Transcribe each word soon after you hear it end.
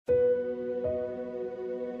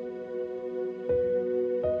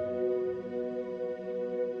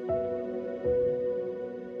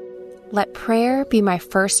Let Prayer Be My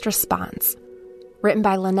First Response, written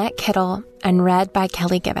by Lynette Kittle and read by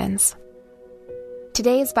Kelly Givens.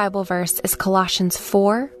 Today's Bible verse is Colossians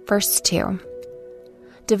 4, verse 2.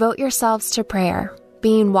 Devote yourselves to prayer,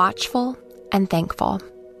 being watchful and thankful.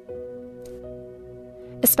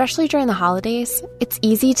 Especially during the holidays, it's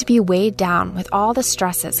easy to be weighed down with all the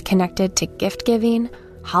stresses connected to gift giving,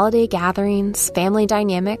 holiday gatherings, family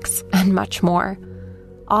dynamics, and much more.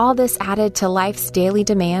 All this added to life's daily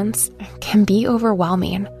demands can be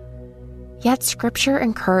overwhelming. Yet Scripture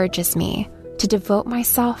encourages me to devote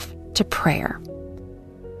myself to prayer.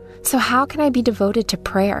 So how can I be devoted to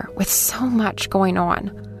prayer with so much going on,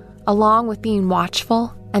 along with being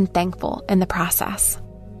watchful and thankful in the process?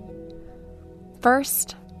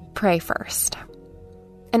 First, pray first.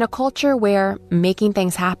 In a culture where making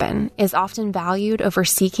things happen is often valued over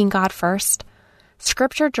seeking God first,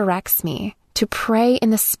 Scripture directs me to pray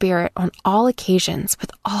in the Spirit on all occasions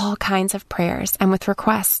with all kinds of prayers and with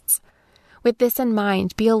requests. With this in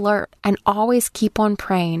mind, be alert and always keep on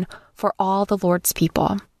praying for all the Lord's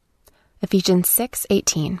people. Ephesians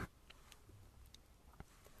 6:18.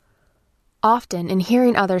 Often, in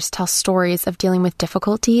hearing others tell stories of dealing with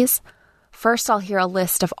difficulties, first I'll hear a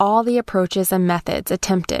list of all the approaches and methods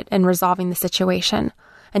attempted in resolving the situation,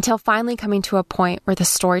 until finally coming to a point where the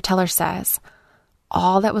storyteller says,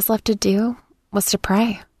 all that was left to do was to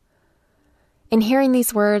pray. In hearing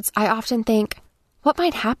these words, I often think, what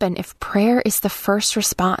might happen if prayer is the first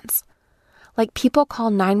response? Like people call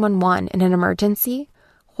 911 in an emergency,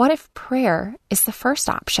 what if prayer is the first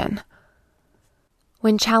option?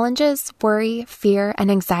 When challenges, worry, fear, and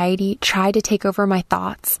anxiety try to take over my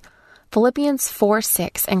thoughts, Philippians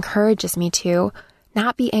 4:6 encourages me to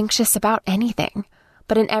not be anxious about anything,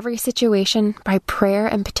 but in every situation, by prayer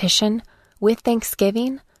and petition, with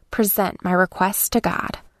thanksgiving, present my requests to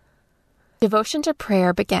God. Devotion to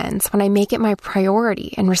prayer begins when I make it my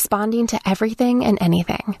priority in responding to everything and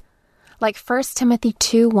anything. Like 1 Timothy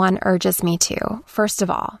 2:1 urges me to, first of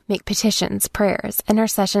all, make petitions, prayers,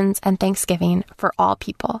 intercessions, and thanksgiving for all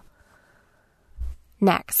people.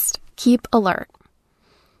 Next, keep alert.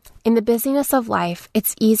 In the busyness of life,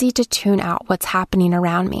 it's easy to tune out what's happening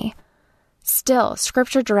around me. Still,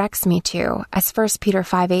 Scripture directs me to, as 1 Peter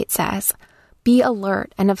 5:8 says, be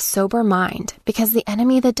alert and of sober mind, because the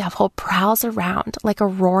enemy, the devil, prowls around like a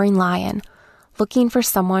roaring lion, looking for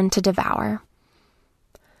someone to devour.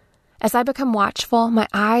 As I become watchful, my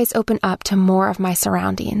eyes open up to more of my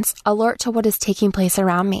surroundings, alert to what is taking place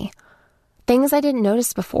around me. Things I didn't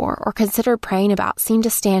notice before or consider praying about seem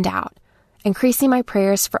to stand out, increasing my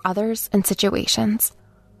prayers for others and situations.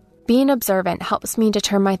 Being observant helps me to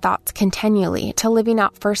turn my thoughts continually to living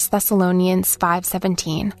out 1 Thessalonians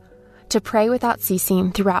 5:17, to pray without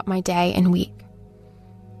ceasing throughout my day and week.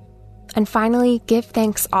 And finally, give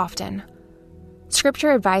thanks often.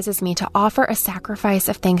 Scripture advises me to offer a sacrifice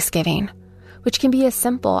of thanksgiving, which can be as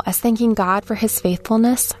simple as thanking God for His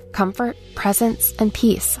faithfulness, comfort, presence, and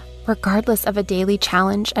peace, regardless of a daily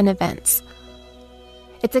challenge and events.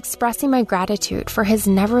 It's expressing my gratitude for His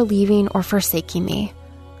never leaving or forsaking me,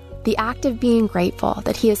 the act of being grateful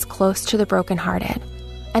that He is close to the brokenhearted,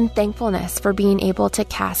 and thankfulness for being able to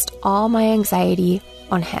cast all my anxiety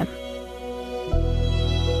on Him.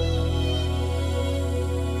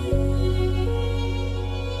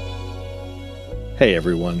 Hey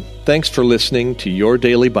everyone, thanks for listening to Your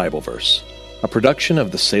Daily Bible Verse, a production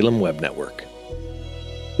of the Salem Web Network.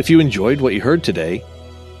 If you enjoyed what you heard today,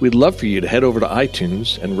 we'd love for you to head over to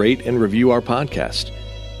iTunes and rate and review our podcast.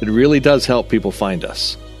 It really does help people find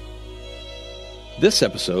us. This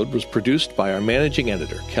episode was produced by our managing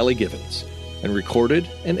editor, Kelly Givens, and recorded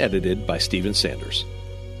and edited by Stephen Sanders.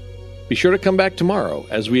 Be sure to come back tomorrow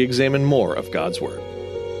as we examine more of God's Word.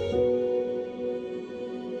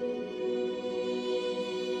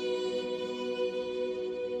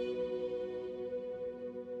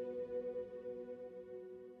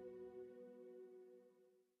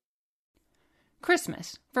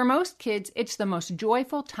 Christmas. For most kids, it's the most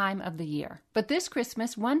joyful time of the year. But this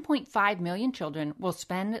Christmas, 1.5 million children will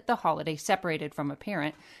spend the holiday separated from a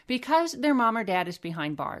parent because their mom or dad is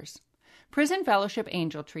behind bars. Prison Fellowship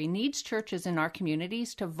Angel Tree needs churches in our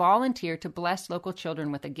communities to volunteer to bless local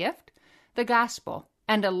children with a gift, the gospel,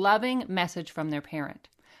 and a loving message from their parent.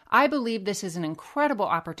 I believe this is an incredible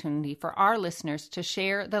opportunity for our listeners to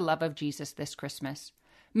share the love of Jesus this Christmas.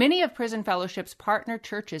 Many of Prison Fellowship's partner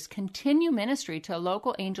churches continue ministry to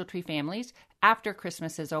local Angel Tree families after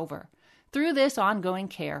Christmas is over. Through this ongoing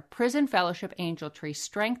care, Prison Fellowship Angel Tree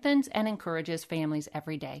strengthens and encourages families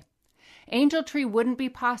every day. Angel Tree wouldn't be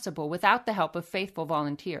possible without the help of faithful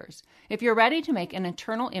volunteers. If you're ready to make an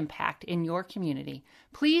eternal impact in your community,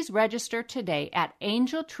 please register today at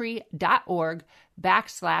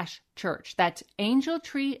angeltree.org/church. That's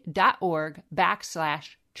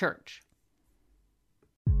angeltree.org/church.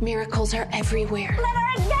 Miracles are everywhere. Let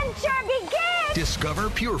our adventure begin! Discover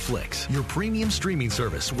PureFlix, your premium streaming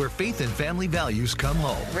service where faith and family values come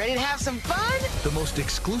home. Ready to have some fun? The most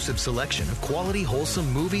exclusive selection of quality, wholesome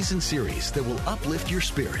movies and series that will uplift your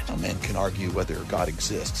spirit. A man can argue whether God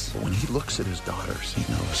exists, but when he looks at his daughters, he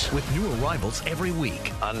knows. With new arrivals every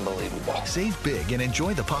week. Unbelievable. Save big and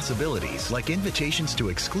enjoy the possibilities, like invitations to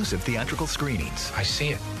exclusive theatrical screenings. I see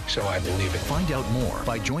it, so I believe it. Find out more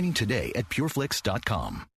by joining today at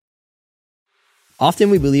pureflix.com.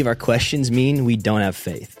 Often we believe our questions mean we don't have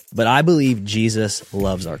faith, but I believe Jesus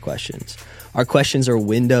loves our questions. Our questions are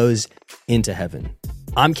windows into heaven.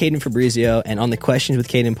 I'm Caden Fabrizio, and on the Questions with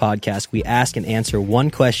Caden podcast, we ask and answer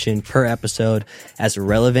one question per episode as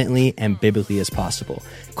relevantly and biblically as possible.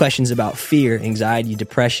 Questions about fear, anxiety,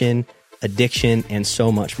 depression, addiction, and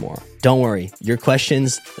so much more. Don't worry, your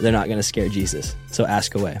questions, they're not going to scare Jesus, so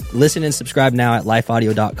ask away. Listen and subscribe now at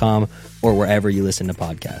lifeaudio.com or wherever you listen to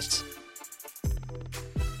podcasts.